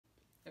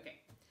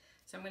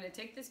So I'm going to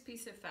take this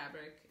piece of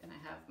fabric, and I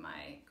have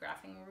my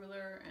graphing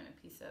ruler and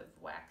a piece of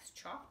wax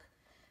chalk.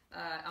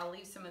 I'll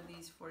leave some of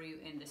these for you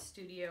in the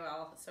studio.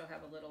 I'll also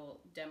have a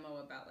little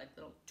demo about like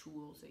little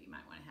tools that you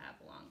might want to have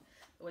along.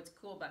 But what's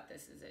cool about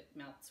this is it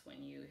melts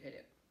when you hit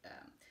it.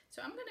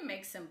 So I'm going to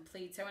make some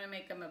pleats. I want to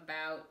make them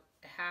about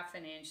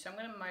 1/2 inch. So I'm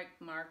going to make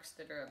marks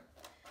that are,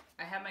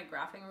 I have my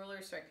graphing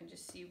ruler so I can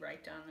just see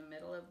right down the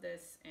middle of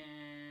this,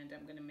 and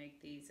I'm going to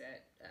make these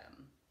at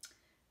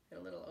a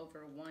little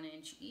over 1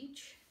 inch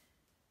each.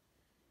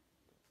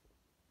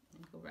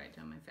 And go right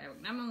down my fabric.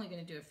 And I'm only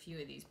going to do a few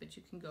of these, but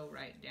you can go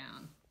right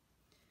down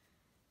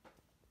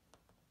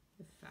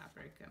the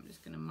fabric. I'm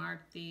just going to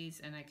mark these,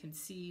 and I can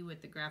see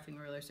with the graphing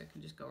ruler, so I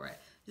can just go right.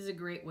 This is a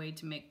great way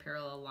to make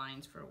parallel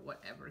lines for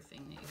whatever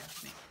thing that you have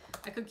to make.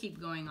 I could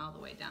keep going all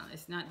the way down.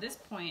 It's not, at this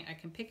point, I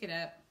can pick it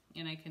up,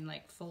 and I can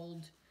like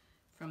fold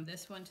from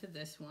this one to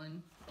this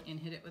one and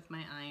hit it with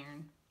my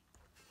iron,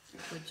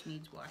 which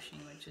needs washing,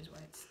 which is why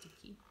it's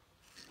sticky.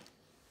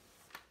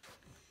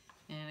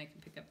 And I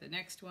can pick up the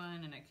next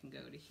one, and I can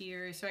go to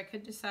here. So I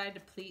could decide to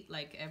pleat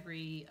like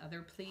every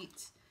other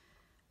pleat.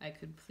 I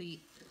could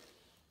pleat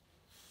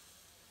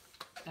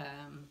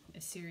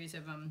a series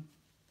of them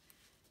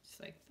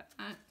just like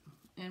that.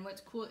 And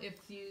what's cool,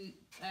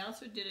 I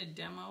also did a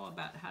demo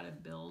about how to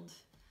build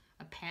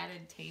a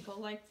padded table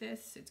like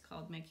this. It's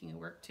called making a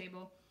work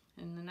table.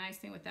 And the nice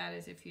thing with that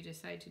is if you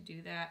decide to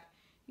do that,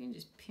 you can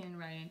just pin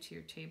right into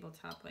your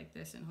tabletop like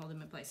this and hold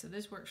them in place. So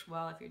this works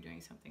well if you're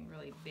doing something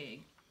really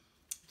big,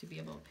 to be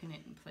able to pin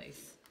it in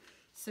place.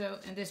 So,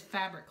 and this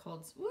fabric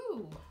holds,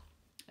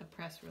 a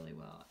press really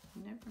well.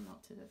 I've never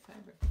melted a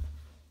fabric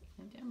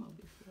in a demo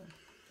before.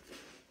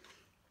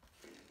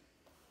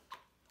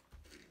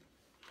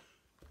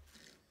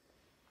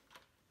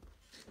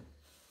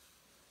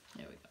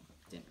 There we go.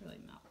 Didn't really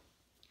melt.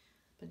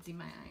 But see,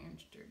 my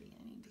iron's dirty.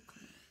 I need to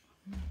clean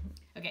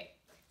it. Okay,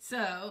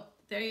 so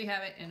there you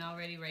have it, and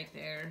already right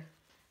there,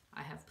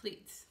 I have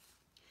pleats.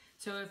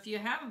 So if you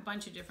have a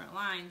bunch of different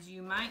lines,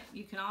 you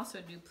can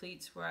also do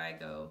pleats where I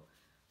go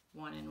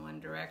one in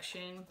one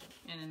direction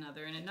and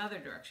another in another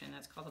direction.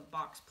 That's called a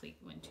box pleat,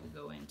 when two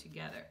go in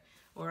together.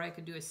 Or I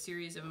could do a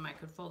series of them. I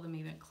could fold them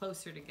even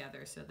closer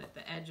together so that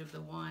the edge of the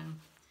one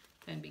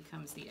then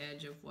becomes the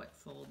edge of what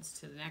folds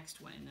to the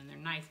next one. And then they're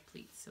knife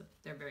pleats, so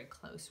they're very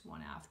close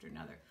one after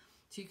another.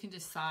 So you can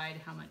decide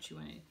how much you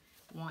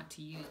want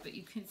to use. But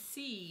you can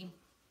see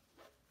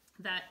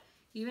that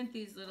even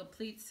these little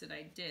pleats that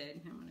I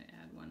did, I'm going to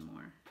add one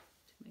more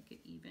to make it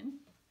even.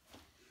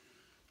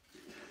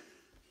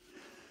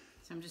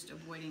 So I'm just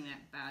avoiding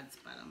that bad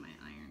spot on my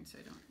iron so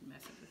I don't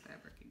mess up the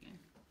fabric again.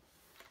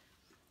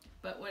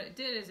 But what it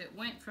did is it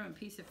went from a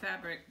piece of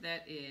fabric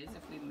that is,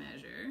 if we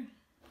measure,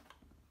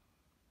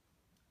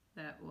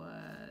 that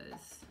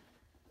was,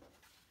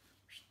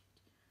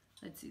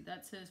 let's see,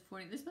 that says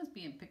 40. This must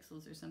be in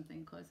pixels or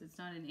something, because it's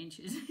not in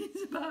inches.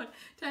 It's about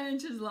 10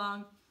 inches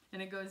long,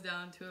 and it goes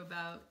down to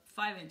about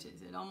 5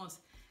 inches. It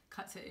almost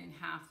cuts it in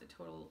half, the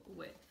total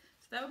width.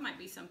 So that might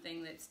be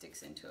something that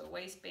sticks into a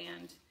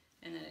waistband,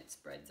 and then it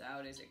spreads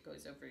out as it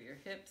goes over your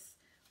hips.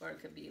 Or it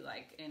could be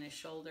like in a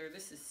shoulder.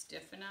 This is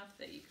stiff enough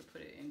that you could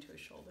put it into a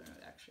shoulder and it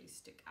would actually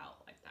stick out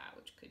like that,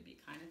 which could be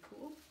kind of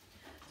cool.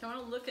 So I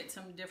want to look at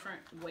some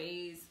different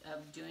ways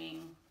of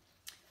doing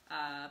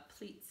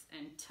pleats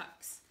and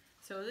tucks.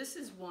 So this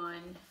is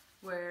one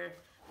where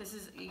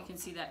you can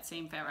see that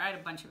same fabric. I had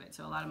a bunch of it,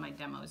 so a lot of my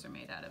demos are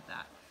made out of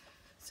that.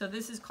 So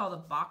this is called a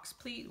box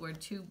pleat, where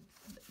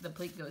the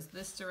pleat goes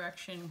this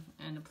direction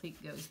and the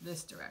pleat goes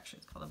this direction.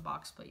 It's called a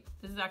box pleat.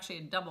 This is actually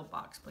a double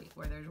box pleat,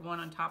 where there's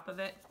one on top of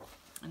it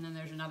and then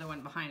there's another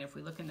one behind. If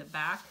we look in the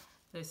back,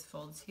 this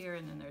folds here,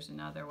 and then there's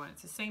another one.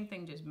 It's the same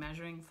thing, just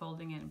measuring,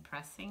 folding, and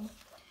pressing.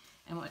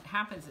 And what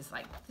happens is,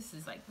 like, this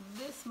is like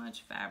this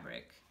much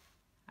fabric.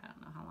 I don't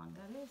know how long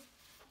that is.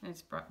 And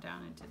it's brought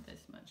down into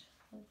this much.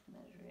 Let's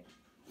measure it.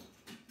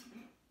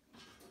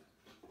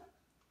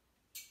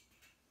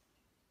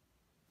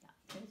 Yeah,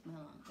 here's my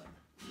long one.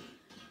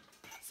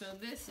 So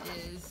this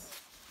is,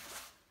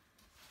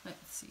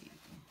 let's see,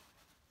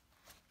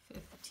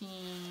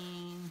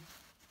 15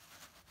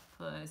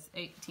 plus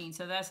 18.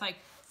 So that's like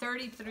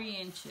 33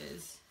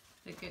 inches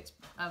that gets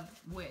of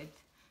width.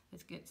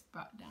 It gets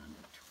brought down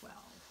to 12.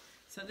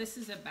 So this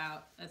is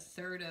about a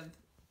third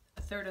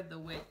of the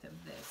width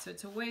of this. So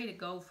it's a way to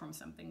go from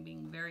something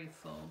being very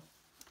full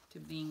to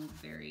being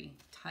very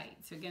tight.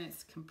 So again,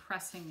 it's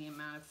compressing the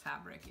amount of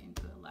fabric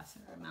into a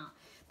lesser amount.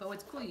 But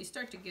what's cool, you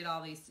start to get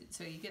all these,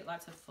 so you get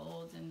lots of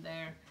folds in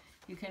there.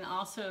 You can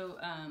also,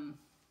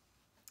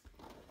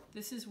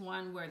 this is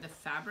one where the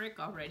fabric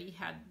already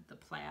had the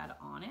plaid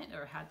on it,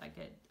 or had like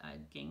a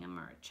gingham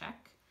or a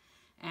check.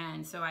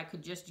 And so I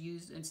could just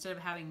use, instead of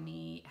having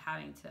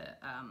to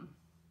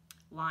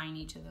line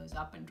each of those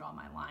up and draw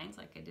my lines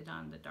like I did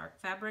on the dark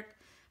fabric,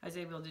 I was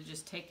able to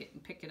just take it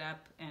and pick it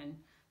up and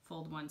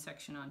fold one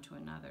section onto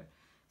another.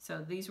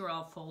 So these were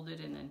all folded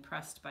and then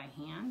pressed by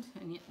hand.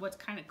 And what's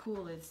kind of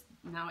cool is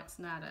now it's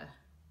not a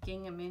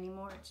gingham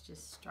anymore, it's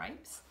just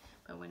stripes.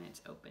 But when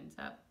it opens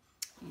up,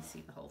 you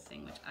see the whole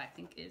thing, which I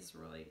think is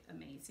really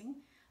amazing.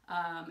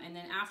 And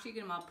then after you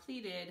get them all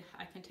pleated,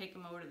 I can take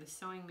them over to the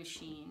sewing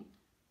machine.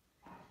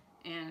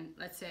 And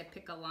let's say I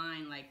pick a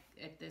line like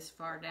at this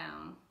far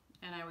down,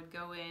 and I would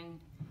go in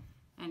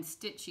and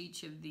stitch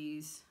each of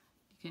these.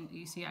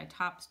 You see I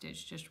top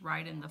stitch just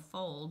right in the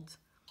fold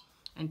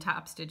and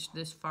top stitch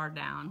this far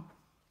down.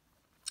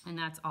 And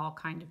that's all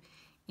kind of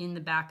in the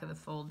back of the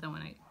fold. Then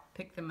when I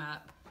pick them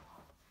up,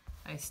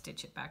 I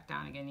stitch it back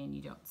down again and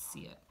you don't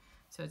see it.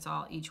 So it's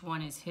all, each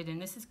one is hidden.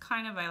 This is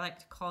kind of, I like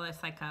to call this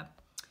like a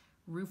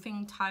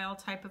roofing tile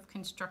type of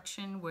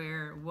construction,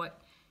 where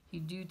what you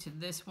do to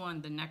this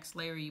one, the next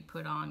layer you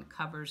put on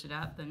covers it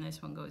up, then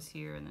this one goes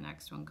here and the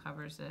next one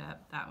covers it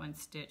up, that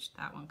one's stitched,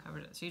 that one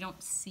covers it. So you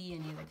don't see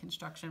any of the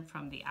construction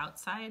from the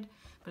outside,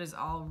 but it's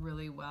all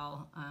really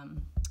well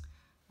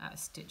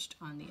stitched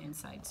on the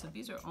inside. So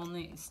these are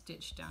only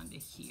stitched down to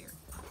here.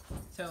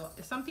 So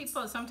some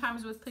people,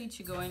 sometimes with pleats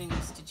you go in and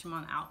you stitch them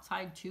on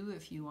outside too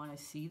if you want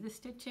to see the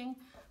stitching,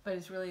 but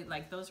it's really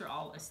like those are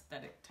all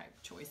aesthetic type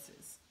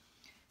choices.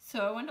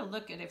 So I want to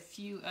look at a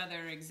few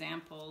other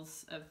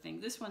examples of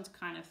things. This one's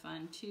kind of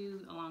fun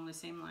too, along the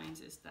same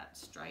lines as that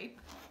stripe.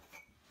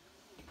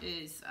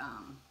 Is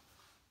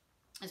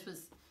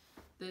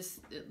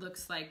it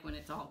looks like when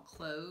it's all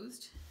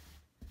closed,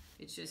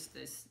 it's just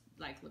this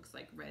like looks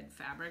like red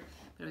fabric,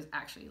 but it was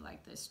actually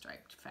like this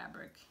striped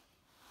fabric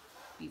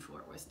before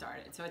it was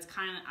started. So it's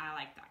kind of, I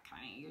like that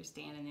kind of, you're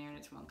standing there and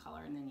it's one color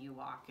and then you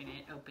walk and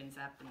it opens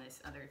up and this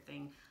other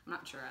thing. I'm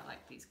not sure I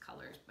like these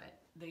colors, but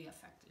the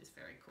effect is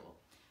very cool.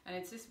 And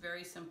it's just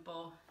very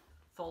simple,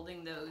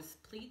 folding those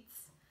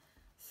pleats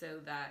so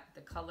that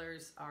the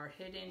colors are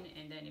hidden.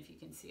 And then if you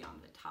can see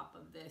on the top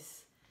of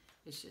this,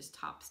 it's just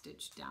top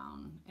stitched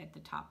down at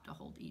the top to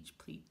hold each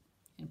pleat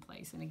in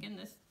place. And again,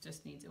 this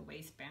just needs a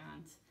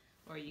waistband,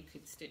 or you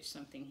could stitch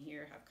something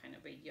here, have kind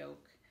of a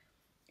yoke,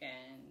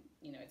 and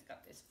you know, it's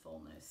got this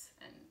fullness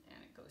and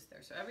it goes there.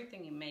 So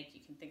everything you make,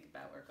 you can think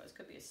about where it goes.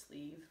 Could be a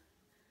sleeve.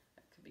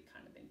 That could be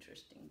kind of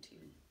interesting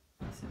too.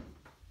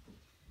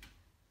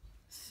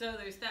 So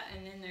there's that,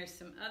 and then there's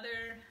some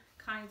other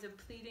kinds of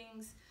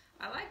pleatings.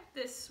 I like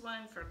this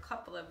one for a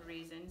couple of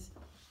reasons.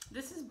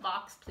 This is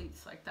box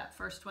pleats, like that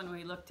first one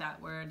we looked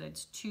at, where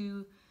it's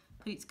two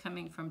pleats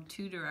coming from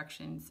two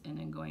directions and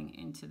then going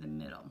into the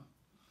middle.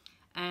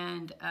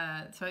 And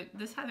so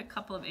this had a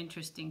couple of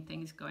interesting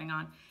things going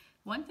on.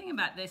 One thing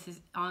about this is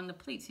on the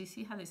pleats, you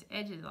see how this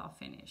edge is all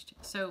finished.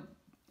 So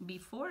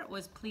before it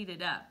was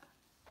pleated up,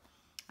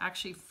 I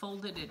actually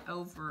folded it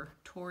over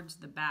towards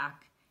the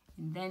back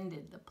and then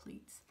did the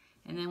pleats.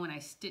 And then when I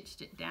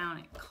stitched it down,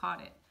 it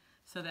caught it.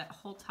 So that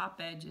whole top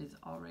edge is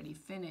already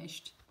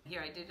finished.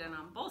 Here I did it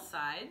on both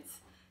sides.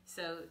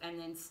 So, and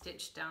then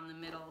stitched down the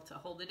middle to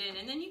hold it in.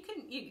 And then you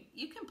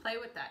can play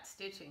with that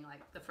stitching.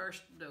 Like the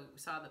first,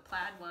 saw the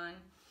plaid one.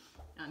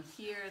 On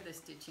here, the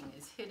stitching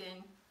is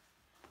hidden.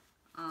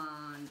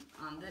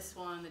 On this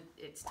one,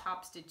 it's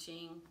top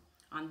stitching.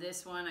 On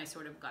this one, I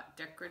sort of got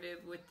decorative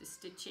with the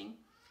stitching.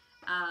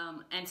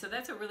 And so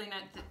that's a really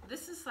nice,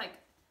 this is like,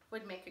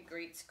 would make a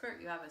great skirt.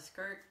 You have a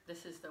skirt,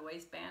 this is the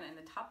waistband, and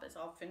the top is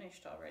all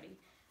finished already.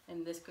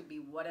 And this could be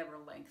whatever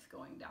length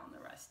going down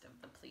the rest of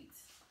the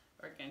pleats.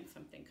 Or again,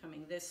 something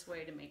coming this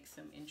way to make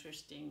some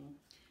interesting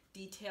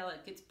detail.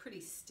 It gets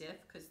pretty stiff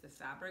because the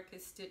fabric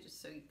is stitched,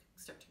 so you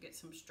start to get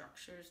some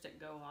structures that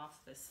go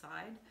off the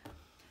side.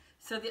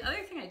 So the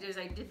other thing I did is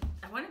I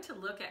wanted to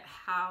look at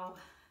how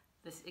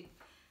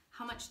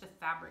much the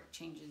fabric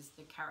changes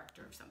the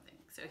character of something.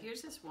 So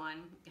here's this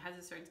one. It has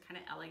a certain kind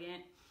of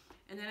elegant.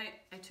 And then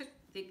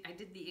I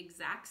did the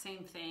exact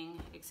same thing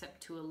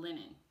except to a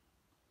linen.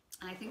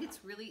 And I think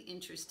it's really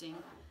interesting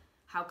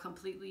how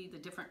completely the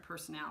different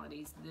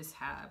personalities this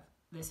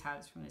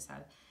has from this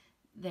has.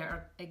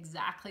 They're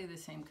exactly the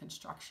same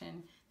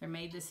construction. They're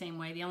made the same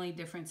way. The only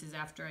difference is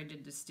after I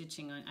did the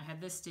stitching on, I had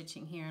this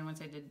stitching here, and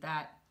once I did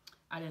that,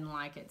 I didn't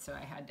like it, so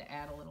I had to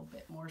add a little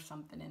bit more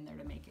something in there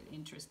to make it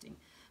interesting.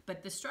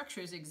 But the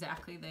structure is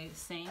exactly the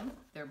same.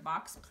 They're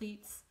box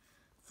pleats,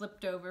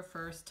 flipped over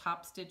first,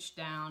 top stitched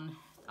down,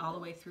 all the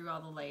way through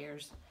all the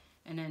layers,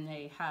 and then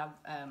they have,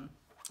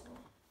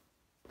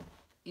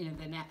 you know,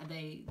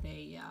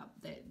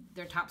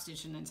 they're top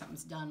stitched and then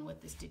something's done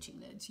with the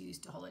stitching that's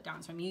used to hold it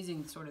down. So I'm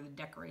using sort of the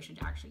decoration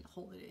to actually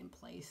hold it in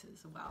place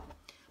as well.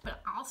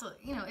 But also,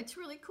 you know, it's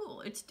really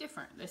cool. It's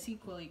different. This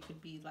equally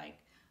could be like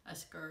a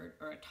skirt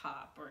or a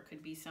top, or it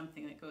could be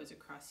something that goes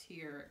across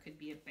here. Or it could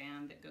be a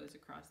band that goes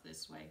across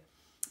this way.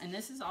 And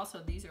this is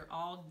also, these are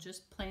all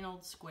just plain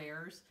old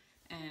squares.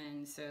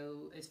 And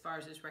so as far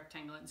as this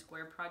rectangle and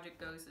square project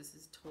goes, this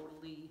is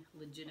totally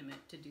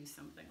legitimate to do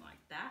something like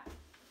that.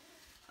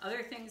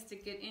 Other things to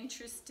get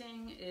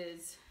interesting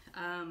is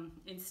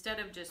instead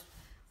of just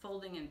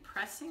folding and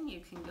pressing, you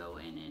can go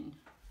in and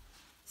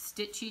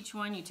stitch each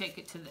one. You take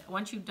it to the,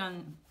 once you've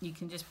done, you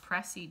can just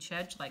press each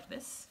edge like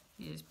this.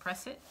 You just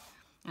press it.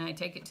 And I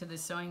take it to the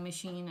sewing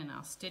machine and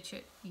I'll stitch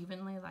it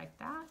evenly like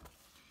that.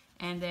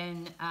 And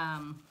then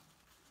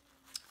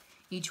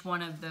each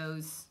one of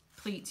those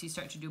pleats, you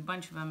start to do a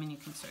bunch of them and you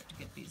can start to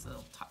get these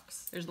little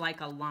tucks. There's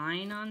like a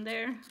line on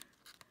there.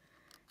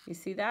 You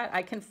see that?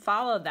 I can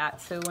follow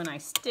that, so when I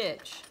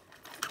stitch,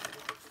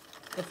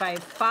 if I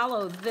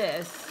follow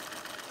this,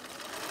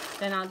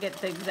 then I'll get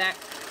the exact,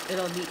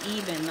 it'll be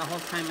even the whole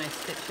time I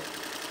stitch it.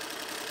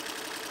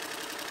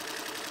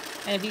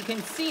 And if you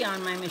can see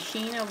on my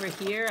machine over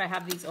here, I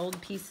have these old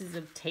pieces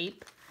of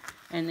tape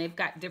and they've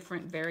got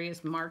different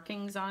various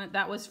markings on it.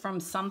 That was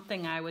from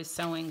something I was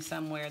sewing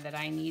somewhere that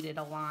I needed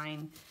a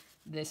line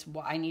this,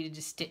 I needed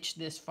to stitch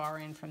this far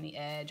in from the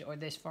edge, or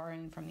this far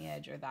in from the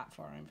edge, or that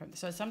far in from the,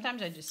 so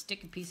sometimes I just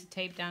stick a piece of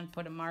tape down,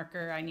 put a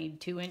marker, I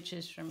need 2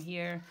 inches from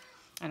here,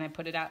 and I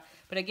put it out.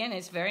 But again,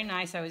 it's very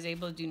nice. I was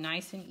able to do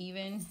nice and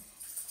even.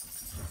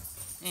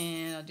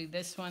 And I'll do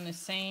this one the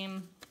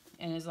same.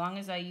 And as long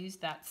as I use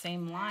that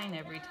same line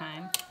every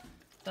time,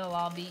 they'll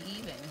all be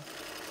even.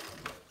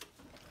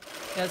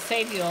 It'll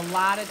save you a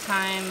lot of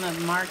time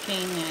of marking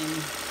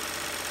and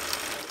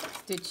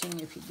stitching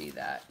if you do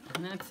that.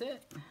 And that's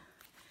it.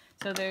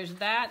 So there's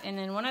that. And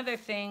then one other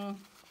thing,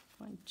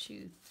 1,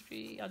 2,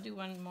 3. I'll do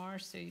one more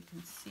so you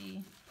can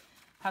see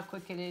how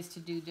quick it is to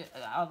do.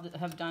 I'll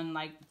have done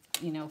like,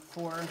 you know,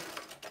 four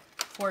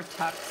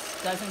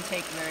tucks. Doesn't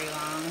take very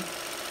long.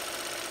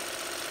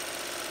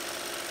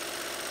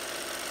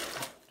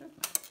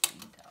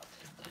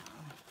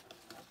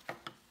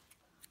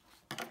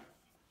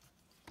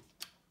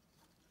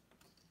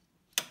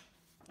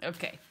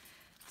 Okay,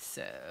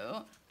 so,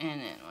 and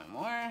then one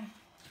more.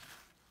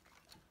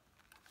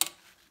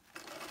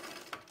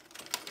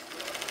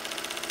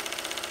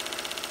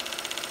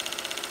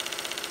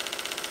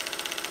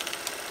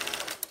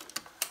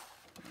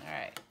 All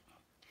right,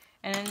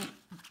 and then,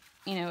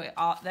 you know,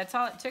 that's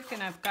all it took,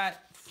 and I've got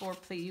 4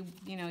 pleats.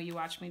 You know, you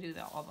watch me do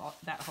that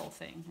whole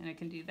thing, and I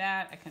can do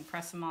that. I can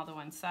press them all to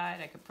one side.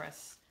 I can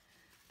press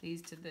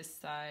these to this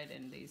side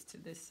and these to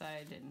this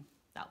side, and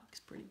that looks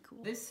pretty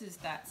cool. This is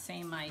that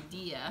same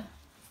idea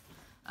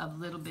of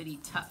little bitty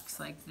tucks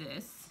like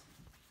this,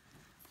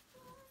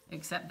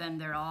 except then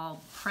they're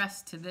all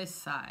pressed to this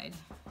side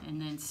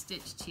and then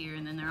stitched here,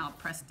 and then they're all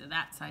pressed to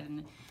that side,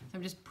 and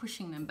I'm just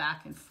pushing them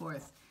back and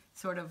forth,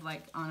 sort of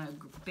like on a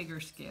bigger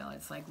scale.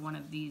 It's like one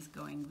of these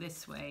going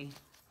this way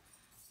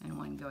and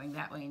one going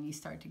that way, and you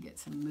start to get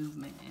some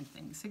movement and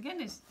things. Again,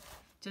 it's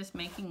just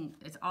making,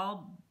 it's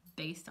all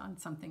based on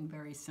something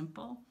very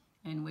simple,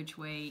 and which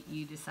way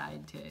you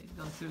decide to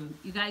go through.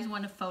 You guys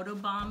want to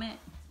photobomb it?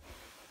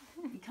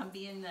 You come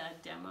be in the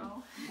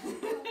demo.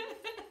 There's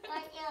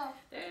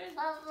Ava.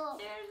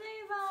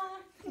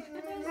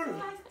 There's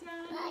Sebastian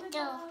and the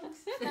dogs.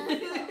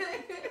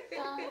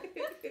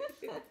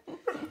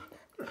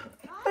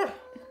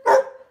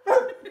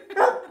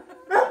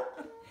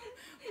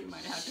 You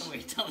might have to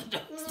wait till the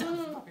dogs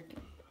stop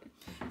barking.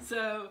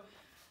 So,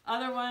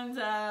 other ones,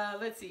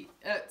 let's see.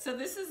 So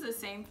this is the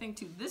same thing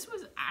too. This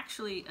was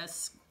actually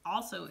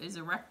also is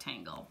a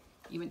rectangle,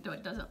 even though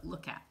it doesn't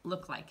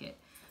look like it.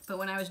 But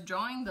when I was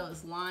drawing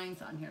those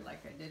lines on here,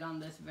 like I did on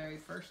this very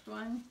first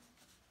one,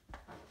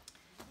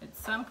 at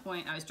some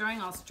point I was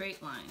drawing all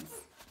straight lines,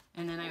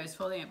 and then I was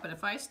folding it. But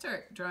if I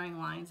start drawing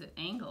lines at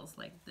angles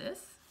like this,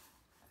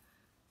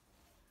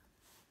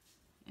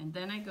 and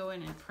then I go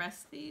in and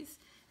press these,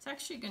 it's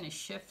actually going to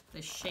shift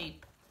the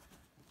shape.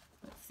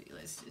 Let's see,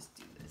 let's just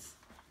do this.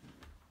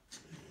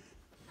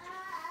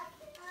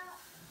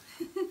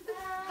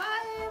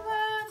 Bye,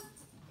 Ava.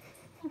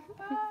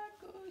 Bye,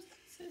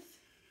 ghosts.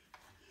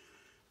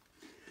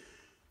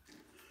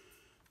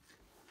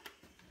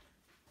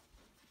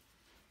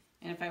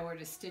 And if I were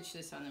to stitch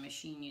this on the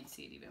machine, you'd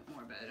see it even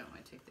more, but I don't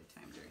want to take the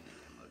time during the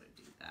demo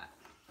to do that.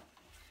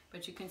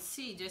 But you can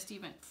see just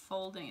even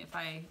folding, if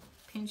I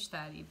pinch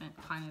that even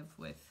kind of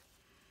with,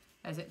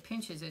 as it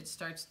pinches, it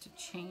starts to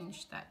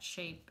change that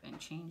shape and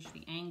change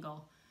the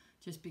angle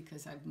just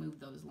because I've moved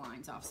those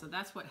lines off. So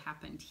that's what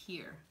happened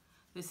here.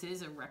 This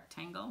is a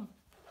rectangle,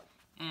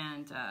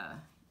 and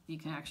you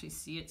can actually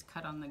see it's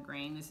cut on the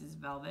grain. This is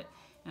velvet,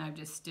 and I've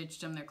just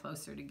stitched them. They're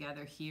closer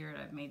together here, and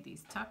I've made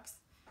these tucks,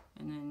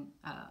 and then,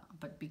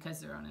 but because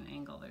they're on an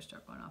angle, they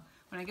start going off.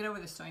 When I get over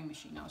the sewing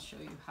machine, I'll show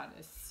you how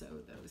to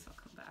sew those. I'll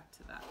come back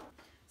to that.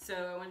 So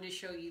I wanted to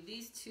show you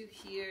these two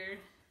here.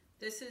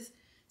 This is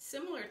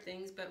similar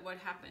things, but what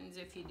happens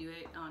if you do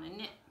it on a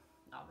knit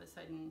all of a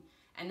sudden,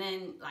 and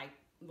then like,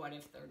 what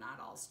if they're not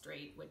all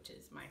straight, which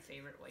is my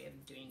favorite way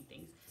of doing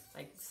things.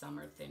 Like some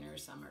are thinner,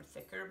 some are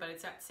thicker, but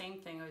it's that same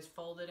thing. It was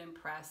folded and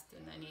pressed,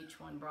 and then each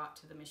one brought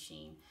to the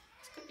machine.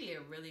 This could be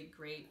a really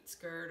great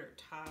skirt or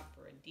top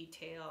or a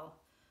detail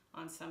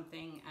on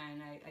something,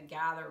 and a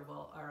gather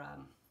will, or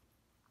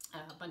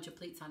a bunch of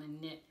pleats on a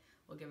knit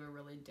will give a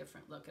really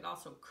different look. It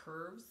also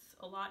curves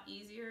a lot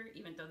easier.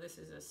 Even though this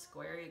is a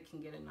square, you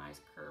can get a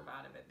nice curve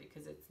out of it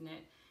because it's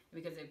knit,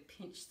 because they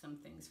pinch some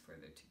things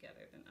further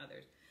together than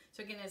others.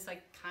 So again, it's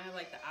like kind of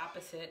like the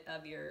opposite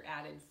of your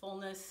added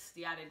fullness.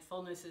 The added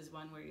fullness is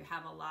one where you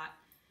have a lot,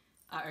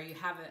 or you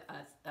have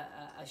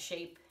a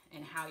shape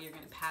and how you're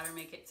going to pattern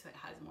make it so it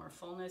has more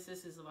fullness.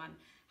 This is the one,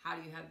 how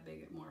do you have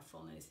more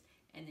fullness,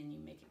 and then you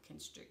make it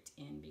constrict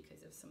in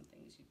because of some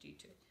things you do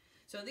to it.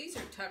 So these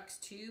are tucks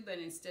too, but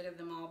instead of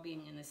them all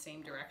being in the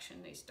same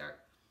direction, they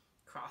start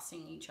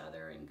crossing each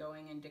other and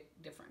going in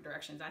different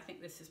directions. I think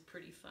this is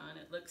pretty fun.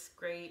 It looks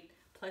great.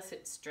 Plus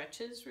it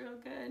stretches real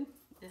good.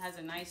 It has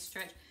a nice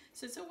stretch.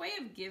 So it's a way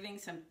of giving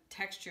some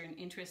texture and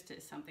interest to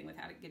something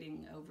without it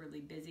getting overly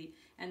busy.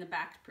 And the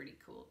back's pretty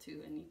cool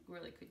too, and you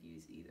really could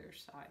use either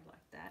side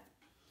like that.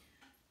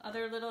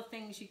 Other little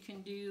things you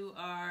can do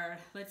are,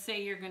 let's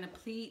say you're gonna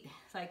pleat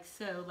like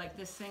so, like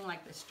this thing,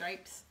 like the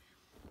stripes,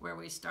 where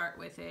we start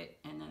with it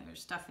and then there's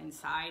stuff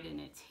inside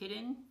and it's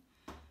hidden.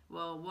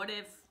 Well, what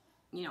if,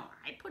 you know,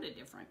 I put a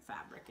different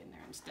fabric in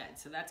there instead?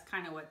 So that's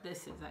kind of what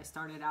this is. I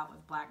started out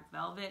with black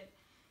velvet,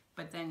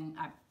 but then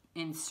I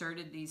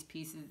inserted these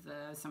pieces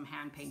of some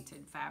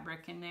hand-painted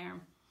fabric in there,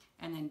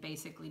 and then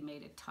basically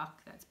made a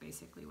tuck. That's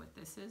basically what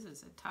this is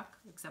a tuck,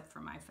 except for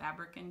my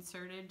fabric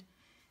inserted.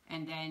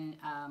 And then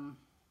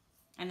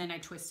I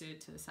twisted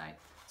it to the side.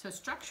 So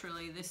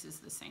structurally, this is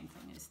the same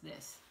thing as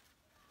this.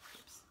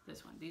 Oops,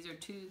 this one. These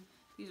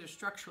are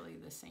structurally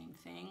the same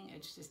thing.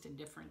 It's just a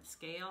different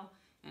scale,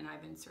 and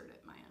I've inserted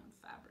my own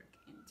fabric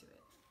into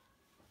it.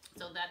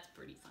 So that's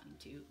pretty fun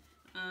too.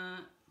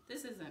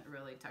 This isn't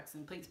really tucks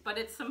and pleats, but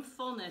it's some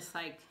fullness.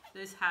 Like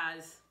this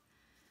has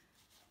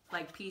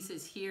like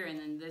pieces here, and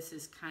then this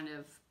is kind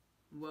of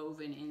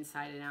woven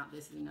inside and out.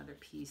 This is another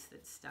piece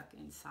that's stuck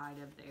inside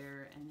of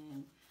there, and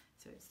then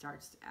so it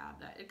starts to add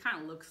that. It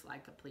kind of looks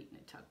like a pleat and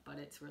a tuck, but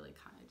it's really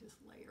kind of just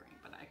layering,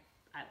 but I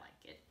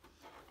like it.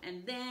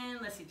 And then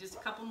let's see, just a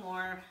couple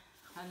more.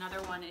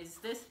 Another one is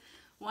this.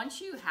 Once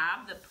you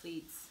have the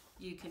pleats,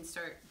 you can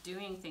start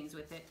doing things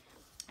with it.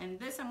 And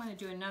this, I'm going to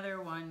do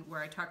another one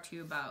where I talk to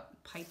you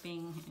about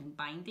piping and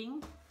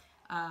binding.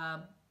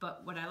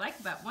 But what I like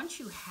about, once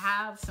you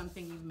have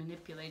something you've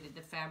manipulated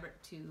the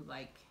fabric to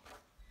like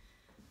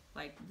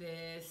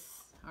this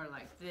or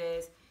like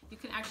this, you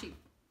can actually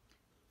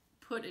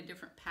put a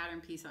different pattern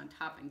piece on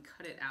top and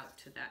cut it out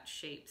to that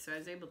shape. So I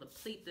was able to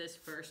pleat this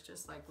first,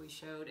 just like we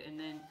showed, and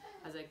then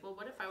I was like, well,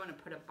 what if I want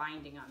to put a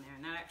binding on there?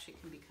 And that actually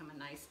can become a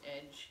nice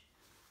edge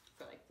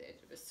for like the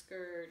edge of a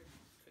skirt.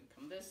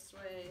 Come this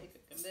way, it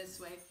could come this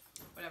way,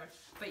 whatever.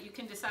 But you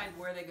can decide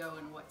where they go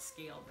and what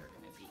scale they're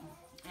going to be.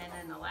 And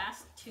then the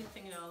last two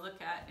things I'll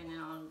look at, and then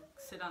I'll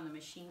sit on the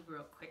machine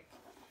real quick,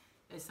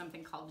 is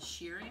something called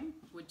shearing,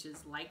 which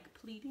is like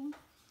pleating.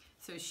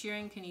 So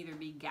shearing can either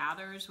be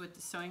gathers with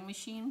the sewing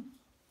machine.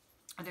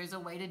 There's a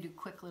way to do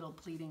quick little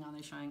pleating on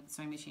the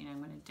sewing machine. I'm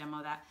going to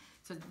demo that.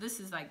 So this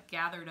is like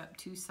gathered up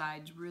two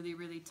sides really,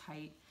 really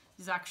tight.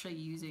 This is actually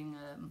using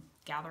a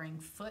gathering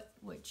foot,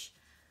 which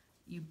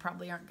you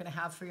probably aren't going to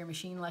have for your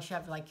machine unless you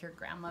have like your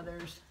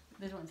grandmother's.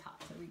 This one's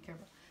hot, so be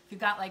careful. If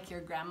you've got like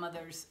your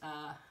grandmother's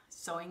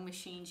sewing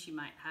machine, she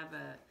might have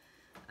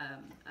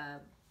a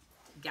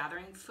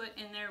gathering foot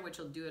in there, which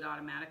will do it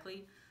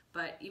automatically.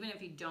 But even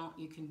if you don't,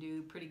 you can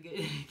do pretty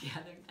good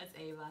gathering. That's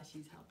Ava,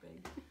 she's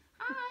helping.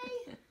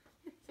 Hi,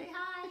 say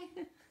hi.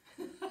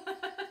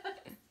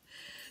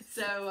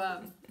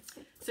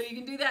 So you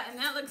can do that, and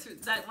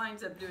that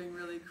winds up doing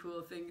really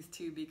cool things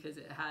too, because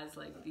it has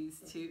like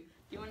these two.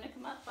 You want to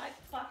come up, Black?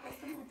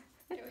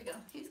 There we go.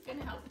 He's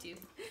gonna help you.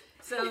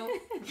 So,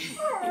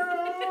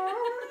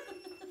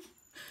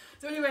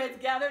 so anyway,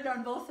 it's gathered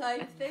on both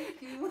sides.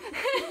 Thank you.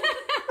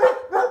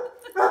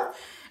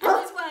 And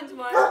this one's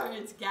one where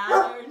it's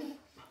gathered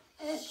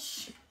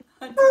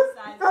on two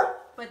sides,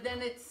 but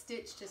then it's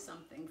stitched to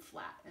something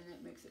flat, and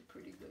it makes it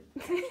pretty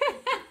good.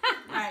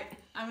 All right,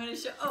 I'm gonna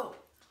show. Oh,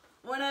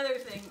 one other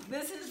thing.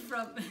 This is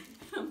from.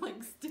 I'm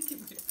like sticking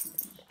my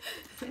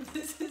finger.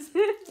 This is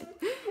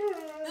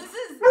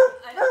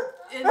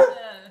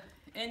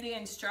in the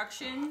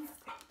instructions.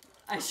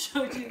 I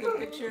showed you the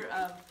picture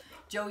of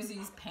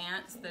Josie's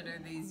pants that are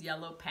these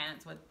yellow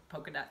pants with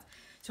polka dots.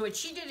 So what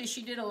she did is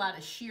she did a lot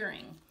of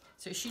shearing.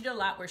 So she did a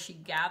lot where she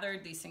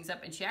gathered these things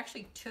up, and she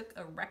actually took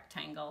a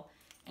rectangle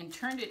and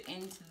turned it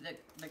into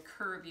the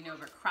curve, you know,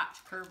 of a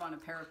crotch curve on a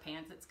pair of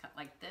pants. It's cut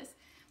like this,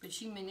 but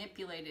she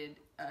manipulated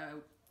a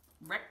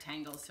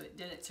rectangle so it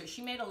did it. So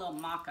she made a little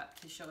mock-up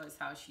to show us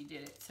how she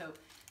did it. So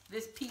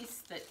this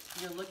piece that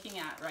you're looking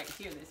at right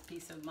here, this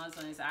piece of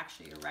muslin, is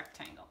actually a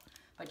rectangle,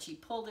 but she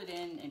pulled it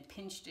in and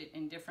pinched it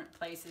in different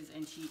places,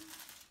 and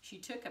she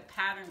took a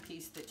pattern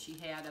piece that she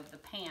had of the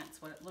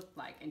pants, what it looked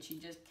like, and she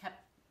just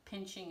kept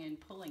pinching and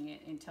pulling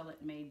it until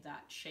it made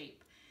that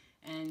shape.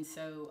 And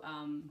so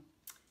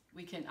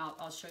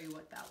I'll show you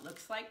what that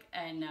looks like,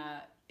 and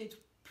it's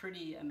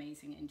pretty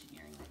amazing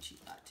engineering that she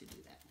thought to do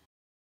that.